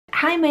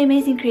Hi my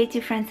amazing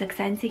creative friends,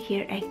 Oksancia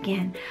here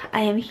again.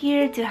 I am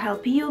here to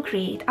help you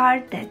create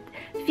art that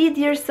feeds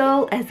your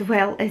soul as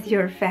well as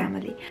your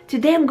family.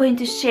 Today I'm going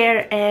to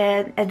share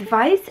an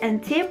advice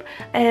and tip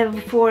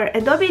for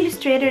Adobe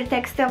Illustrator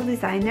textile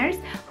designers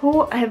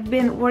who have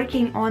been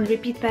working on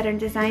repeat pattern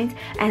designs,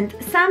 and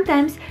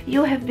sometimes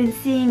you have been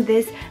seeing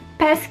this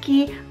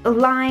pesky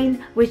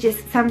line, which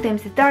is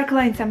sometimes a dark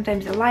line,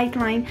 sometimes a light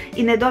line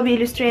in Adobe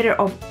Illustrator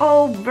of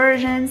all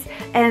versions,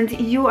 and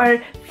you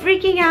are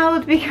freaking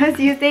out because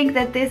you think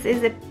that this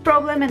is a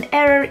problem, an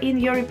error in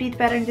your repeat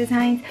pattern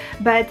designs,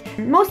 but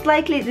most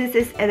likely this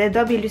is an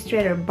Adobe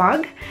Illustrator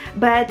bug,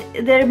 but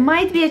there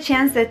might be a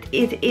chance that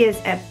it is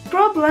a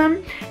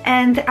problem,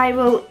 and I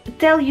will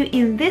tell you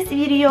in this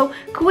video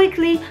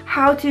quickly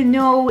how to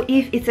know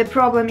if it's a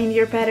problem in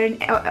your pattern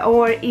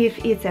or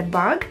if it's a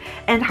bug,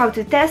 and how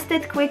to test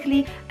it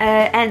quickly,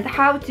 and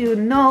how to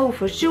know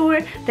for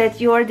sure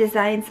that your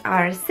designs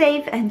are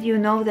safe and you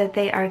know that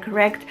they are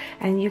correct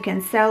and you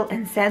can sell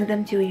and send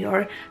them to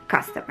your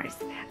customers.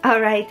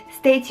 Alright,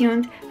 stay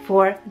tuned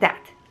for that.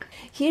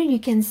 Here you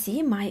can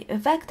see my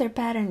vector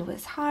pattern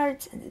with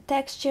hearts and the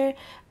texture,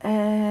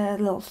 a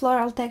little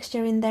floral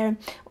texture in there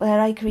that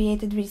I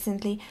created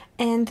recently,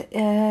 and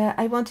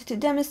I wanted to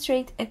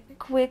demonstrate a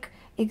quick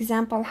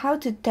example how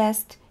to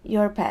test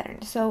your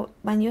pattern. So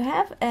when you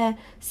have a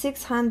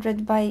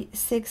 600 by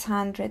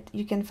 600,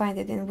 you can find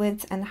it in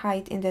width and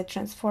height in the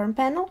transform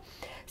panel.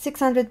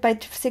 600 by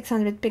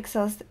 600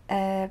 pixels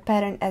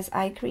pattern as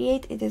I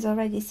create. It is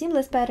already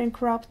seamless pattern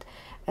cropped,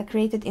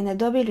 created in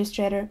Adobe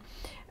Illustrator.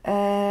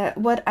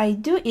 What I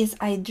do is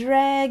I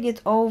drag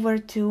it over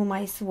to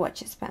my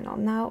swatches panel.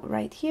 Now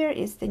right here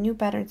is the new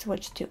pattern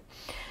swatch 2.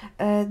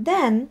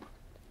 Then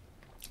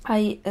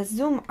I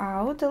zoom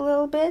out a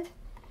little bit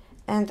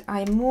and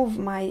I move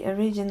my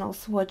original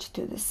swatch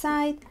to the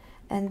side,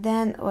 and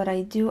then what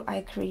I do,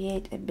 I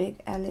create a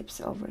big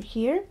ellipse over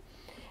here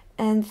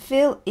and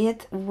fill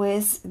it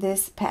with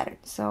this pattern.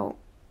 So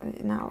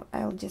now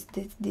I'll just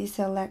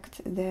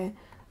deselect the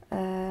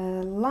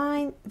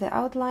line, the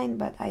outline,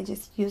 but I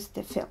just use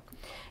the fill.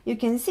 You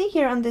can see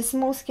here on the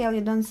small scale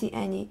you don't see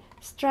any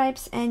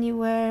stripes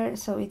anywhere,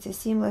 so it's a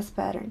seamless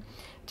pattern.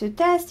 To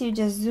test, you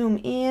just zoom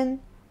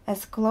in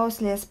as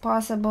closely as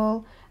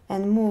possible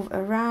and move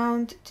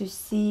around to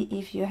see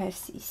if you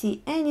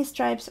see any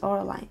stripes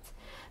or lines.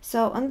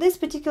 So on this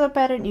particular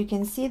pattern you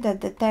can see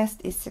that the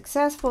test is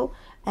successful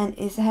and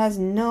it has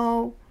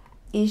no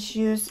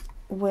issues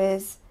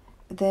with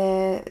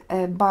the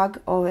bug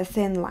of a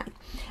thin line.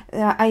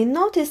 I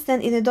noticed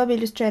that in Adobe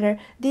Illustrator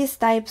these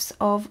types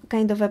of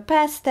kind of a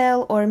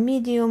pastel or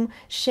medium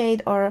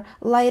shade or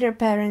lighter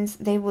patterns,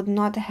 they would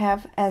not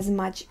have as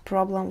much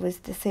problem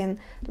with the thin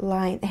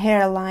line,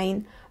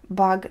 hairline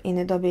bug in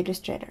Adobe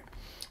Illustrator.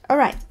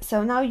 Alright,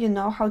 so now you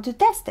know how to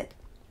test it.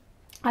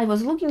 I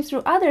was looking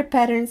through other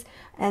patterns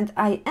and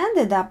I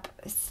ended up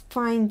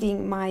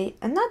finding my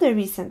another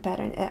recent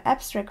pattern,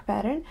 abstract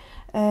pattern,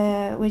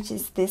 which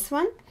is this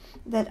one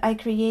that I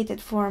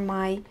created for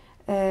my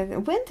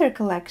winter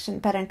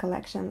collection, pattern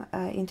collection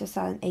in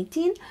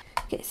 2018.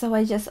 Okay, so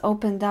I just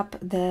opened up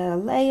the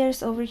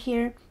layers over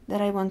here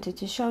that I wanted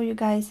to show you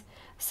guys.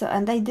 So,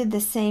 and I did the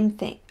same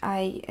thing.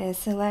 I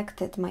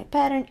selected my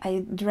pattern,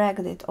 I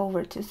dragged it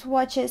over to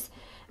swatches,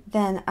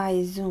 then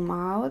I zoom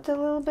out a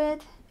little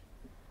bit,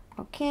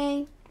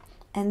 okay,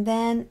 and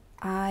then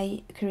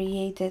I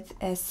created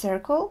a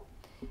circle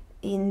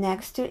in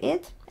next to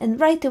it, and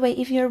right away,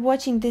 if you're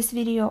watching this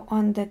video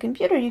on the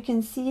computer, you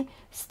can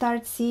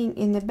start seeing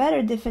in a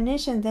better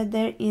definition that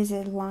there is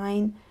a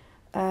line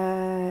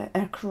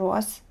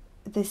across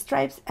the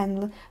stripes,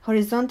 and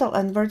horizontal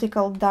and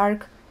vertical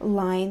dark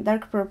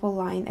purple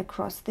line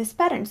across this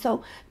pattern.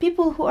 So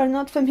people who are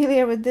not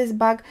familiar with this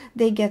bug,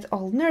 they get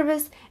all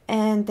nervous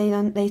and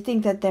they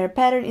think that their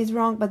pattern is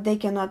wrong, but they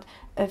cannot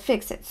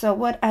fix it. So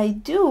what I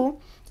do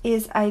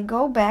is I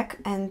go back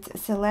and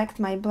select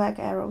my black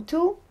arrow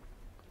tool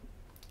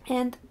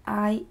and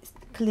I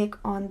click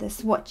on the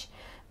swatch.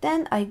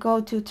 Then I go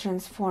to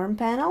transform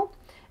panel,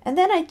 and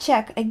then I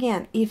check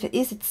again if it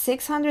is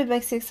 600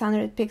 by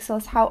 600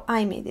 pixels, how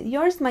I made it.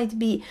 Yours might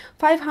be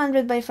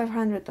 500 by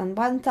 500 and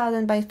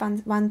 1000 by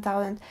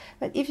 1000,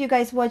 but if you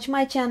guys watch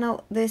my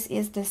channel, this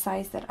is the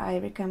size that I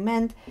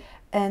recommend.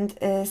 And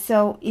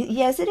so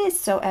yes, it is.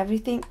 So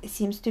everything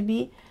seems to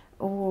be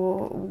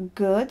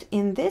good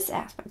in this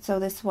aspect. So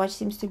the swatch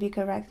seems to be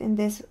correct in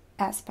this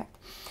aspect.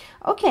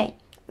 Okay.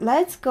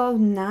 Let's go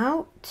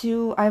now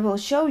to, I will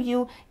show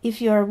you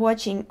if you are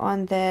watching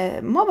on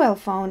the mobile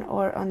phone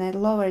or on a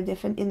lower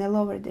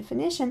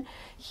definition.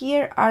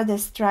 Here are the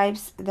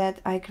stripes that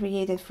I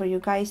created for you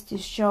guys to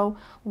show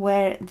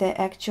where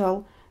the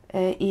actual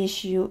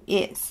issue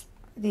is.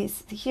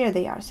 Here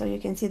they are, so you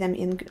can see them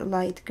in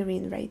light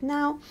green right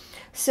now.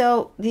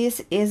 So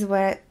this is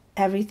where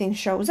everything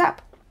shows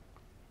up.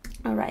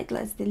 Alright,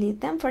 let's delete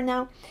them for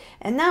now.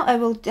 And now I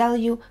will tell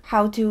you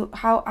how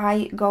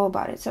I go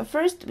about it. So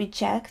first we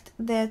checked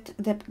that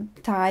the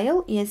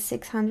tile is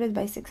 600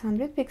 by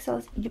 600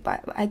 pixels.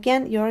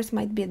 Again, yours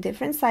might be a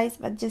different size,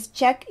 but just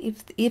check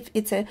if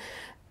it's a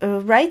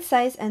right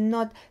size and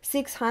not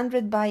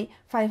 600 by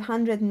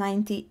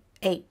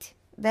 598.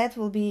 That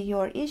will be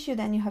your issue.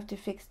 Then you have to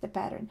fix the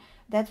pattern.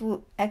 That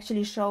will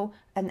actually show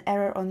an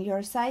error on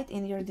your side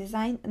in your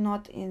design,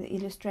 not in the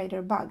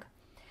Illustrator bug.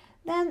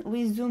 Then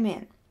we zoom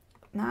in.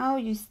 Now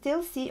you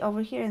still see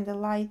over here in the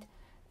light,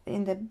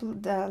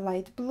 the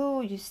light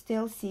blue, you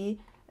still see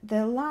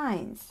the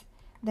lines.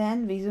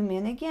 Then we zoom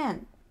in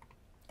again,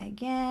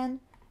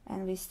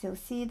 and we still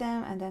see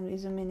them, and then we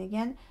zoom in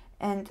again,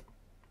 and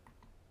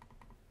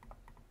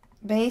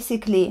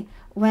basically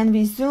when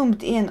we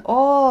zoomed in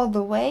all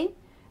the way,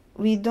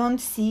 we don't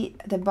see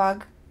the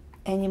bug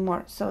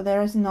anymore. So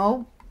there is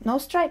no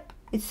stripe.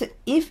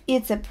 If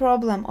it's a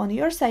problem on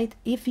your side,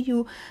 if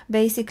you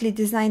basically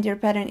designed your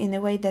pattern in a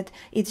way that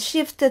it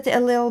shifted a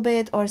little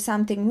bit or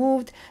something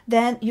moved,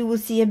 then you will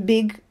see a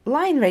big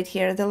line right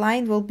here. The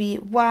line will be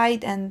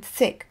wide and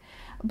thick.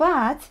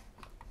 But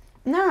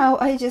now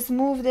I just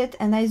moved it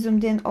and I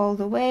zoomed in all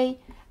the way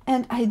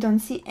and I don't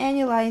see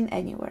any line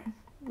anywhere,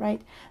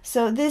 right?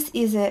 So this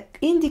is an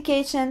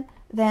indication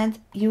that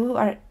you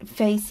are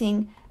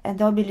facing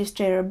Adobe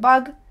Illustrator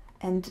bug.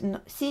 And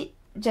see,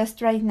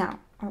 just right now,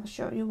 I'll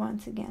show you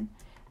once again.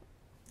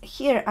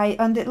 Here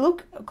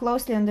look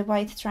closely on the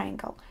white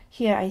triangle.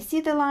 Here I see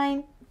the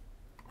line.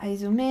 I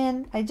zoom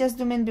in. I just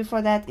zoom in.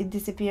 Before that it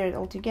disappeared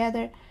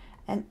altogether,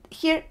 and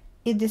here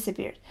it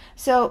disappeared.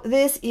 So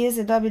this is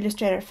Adobe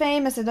Illustrator,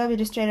 famous Adobe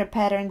Illustrator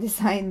pattern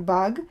design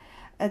bug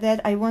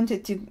that I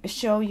wanted to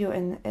show you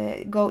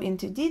and go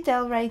into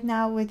detail right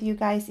now with you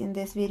guys in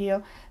this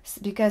video,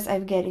 because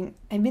I've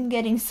been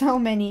getting so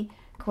many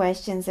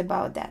questions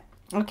about that.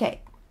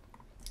 Okay,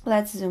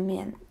 let's zoom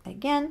in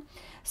again.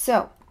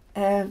 So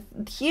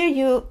here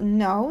you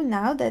know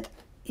now that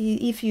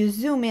if you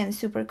zoom in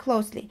super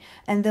closely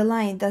and the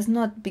line does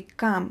not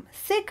become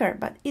thicker,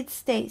 but it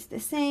stays the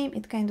same,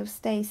 it kind of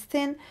stays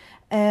thin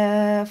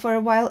for a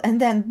while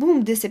and then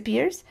boom,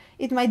 disappears.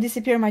 It might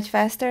disappear much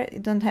faster. You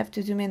don't have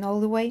to zoom in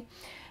all the way.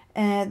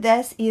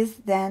 This is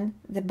then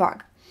the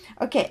bug.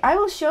 Okay, I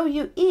will show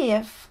you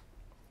if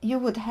you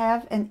would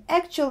have an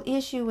actual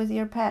issue with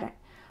your pattern.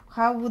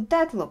 How would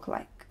that look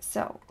like?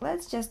 So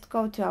let's just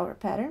go to our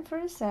pattern for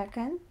a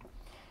second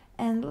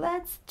and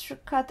let's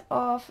cut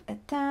off a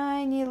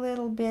tiny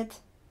little bit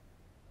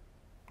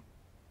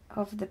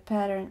of the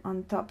pattern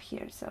on top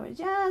here. So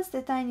just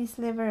a tiny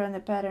sliver on the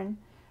pattern.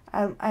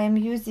 I am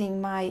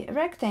using my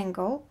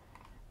rectangle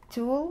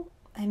tool.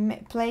 I'm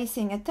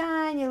placing a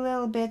tiny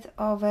little bit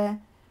of a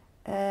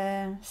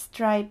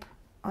stripe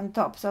on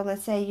top. So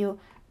let's say you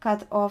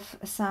cut off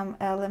some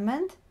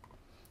element.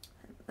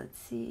 Let's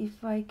see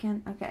if I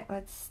can. Okay,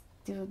 let's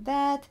do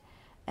that,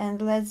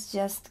 and let's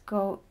just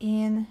go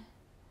in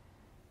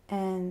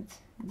and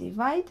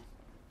divide.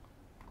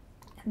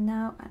 And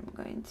now I'm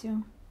going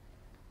to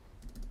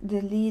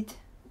delete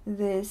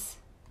this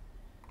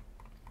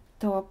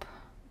top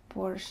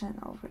portion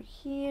over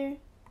here.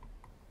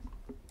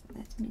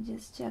 Let me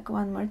just check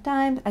one more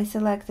time. I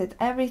selected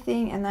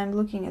everything and I'm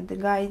looking at the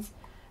guides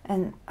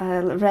and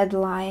red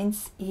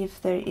lines if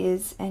there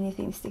is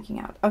anything sticking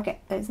out. Okay,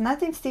 there's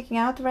nothing sticking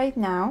out right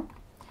now.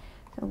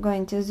 So I'm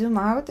going to zoom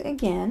out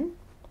again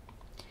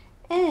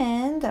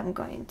and I'm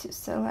going to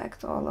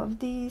select all of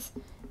this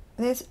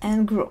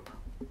and group.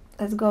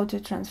 Let's go to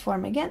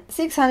transform again.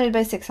 600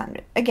 by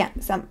 600 again.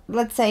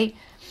 Let's say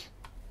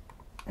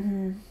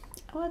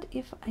what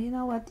if, you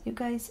know what, you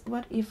guys,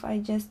 what if I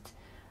just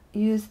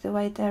use the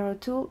white arrow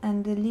tool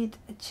and delete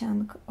a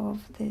chunk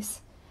of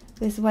this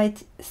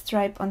white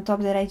stripe on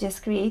top that I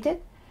just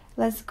created.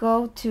 Let's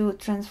go to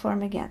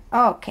transform again.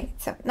 Okay,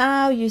 so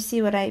now you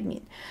see what I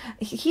mean.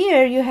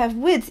 Here you have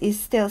width is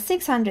still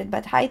 600,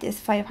 but height is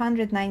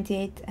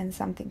 598 and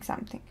something.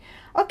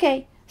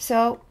 Okay,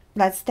 so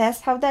let's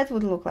test how that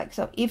would look like.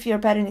 So if your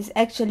pattern is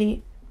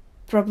actually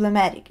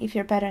problematic, if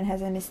your pattern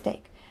has a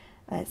mistake,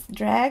 let's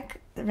drag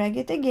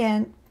it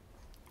again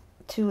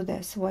to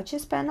the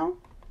swatches panel,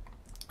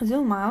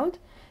 zoom out,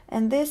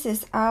 and this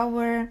is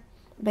our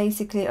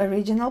basically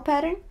original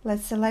pattern.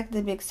 Let's select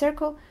the big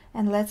circle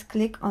and let's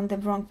click on the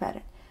wrong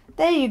pattern.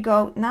 There you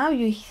go. Now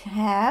you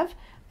have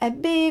a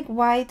big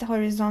white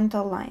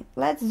horizontal line.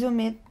 Let's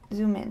zoom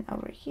in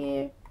over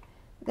here.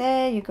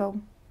 There you go.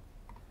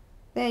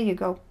 There you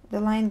go. The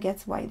line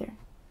gets wider.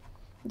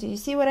 Do you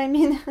see what I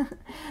mean?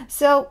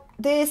 So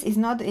this is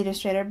not the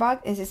Illustrator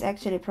bug. This is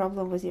actually a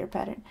problem with your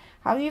pattern.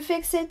 How do you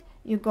fix it?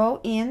 You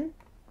go in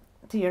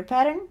to your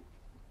pattern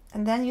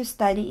and then you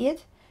study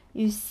it.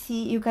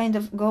 You kind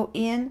of go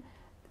in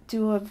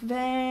to a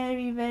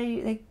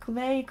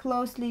very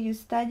closely, you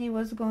study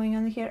what's going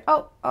on here.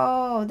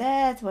 Oh,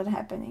 that's what's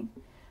happening.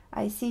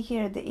 I see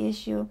here the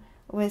issue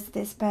with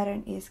this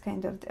pattern is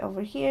kind of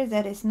over here,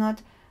 that is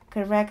not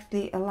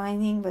correctly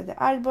aligning with the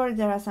artboard.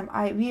 There are some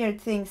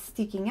weird things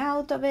sticking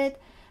out of it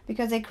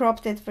because I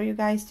cropped it for you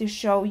guys to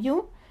show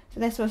you. So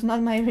this was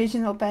not my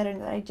original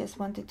pattern, I just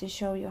wanted to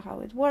show you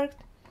how it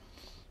worked.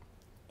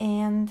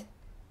 And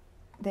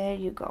there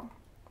you go.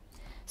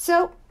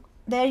 So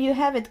there you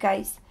have it,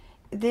 guys.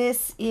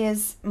 This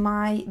is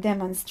my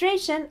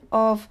demonstration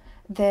of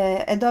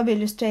the Adobe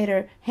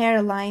Illustrator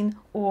hairline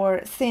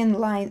or thin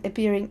line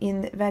appearing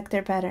in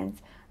vector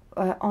patterns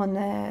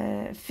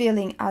on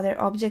filling other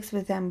objects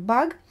with them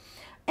bug,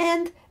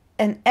 and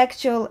an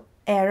actual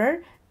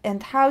error,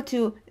 and how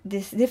to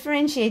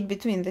differentiate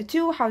between the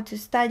two, how to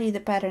study the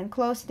pattern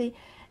closely,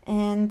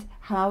 and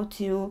how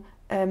to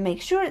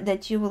make sure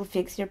that you will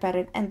fix your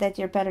pattern and that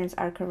your patterns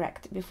are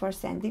correct before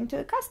sending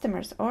to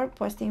customers or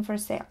posting for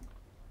sale.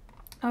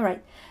 All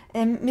right,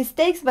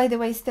 mistakes, by the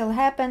way, still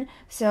happen,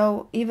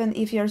 so even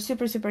if you're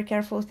super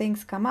careful,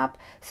 things come up,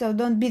 so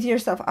don't beat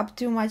yourself up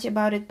too much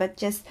about it, but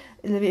just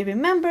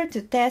remember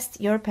to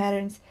test your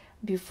patterns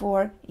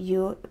before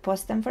you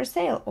post them for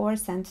sale or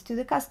send to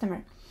the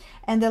customer.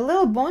 And a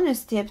little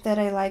bonus tip that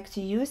I like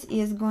to use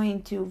is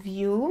going to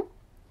View,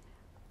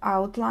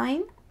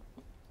 Outline,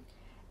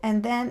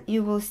 and then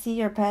you will see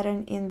your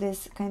pattern in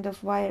this kind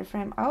of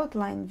wireframe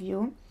outline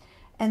view,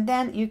 and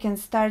then you can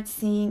start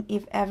seeing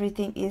if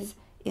everything is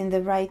in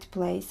the right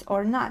place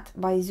or not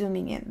by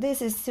zooming in.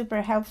 This is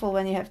super helpful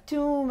when you have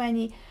too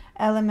many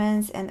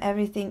elements and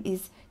everything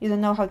is, you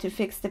don't know how to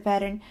fix the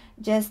pattern.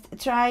 Just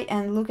try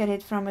and look at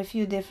it from a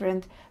few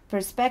different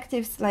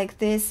perspectives like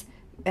this.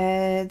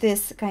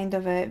 This kind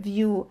of a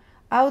view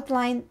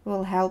outline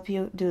will help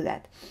you do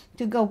that.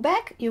 To go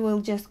back, you will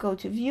just go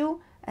to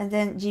View and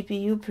then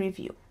GPU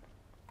Preview.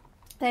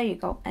 There you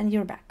go, and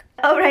you're back.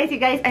 Alright, you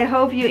guys, I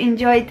hope you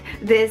enjoyed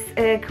this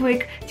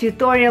quick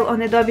tutorial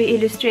on Adobe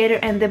Illustrator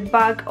and the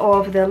bug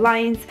of the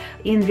lines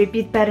in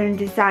repeat pattern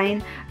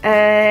design,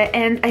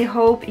 and I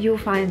hope you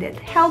find it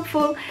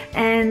helpful,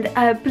 and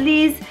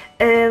please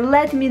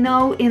let me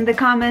know in the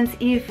comments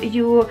if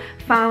you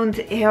found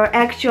your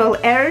actual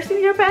errors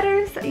in your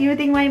patterns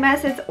using my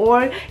methods,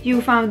 or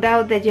you found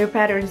out that your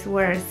patterns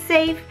were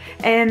safe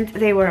and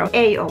they were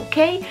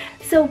a-okay.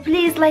 So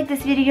please like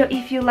this video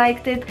if you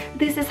liked it.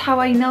 This is how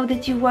I know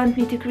that you want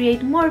me to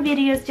create more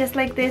videos just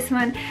like this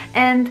one,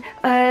 and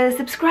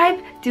subscribe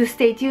to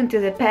stay tuned to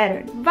the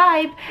pattern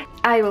vibe.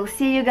 I will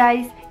see you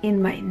guys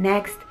in my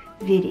next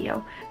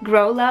video.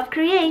 Grow, love,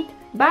 create.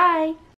 Bye!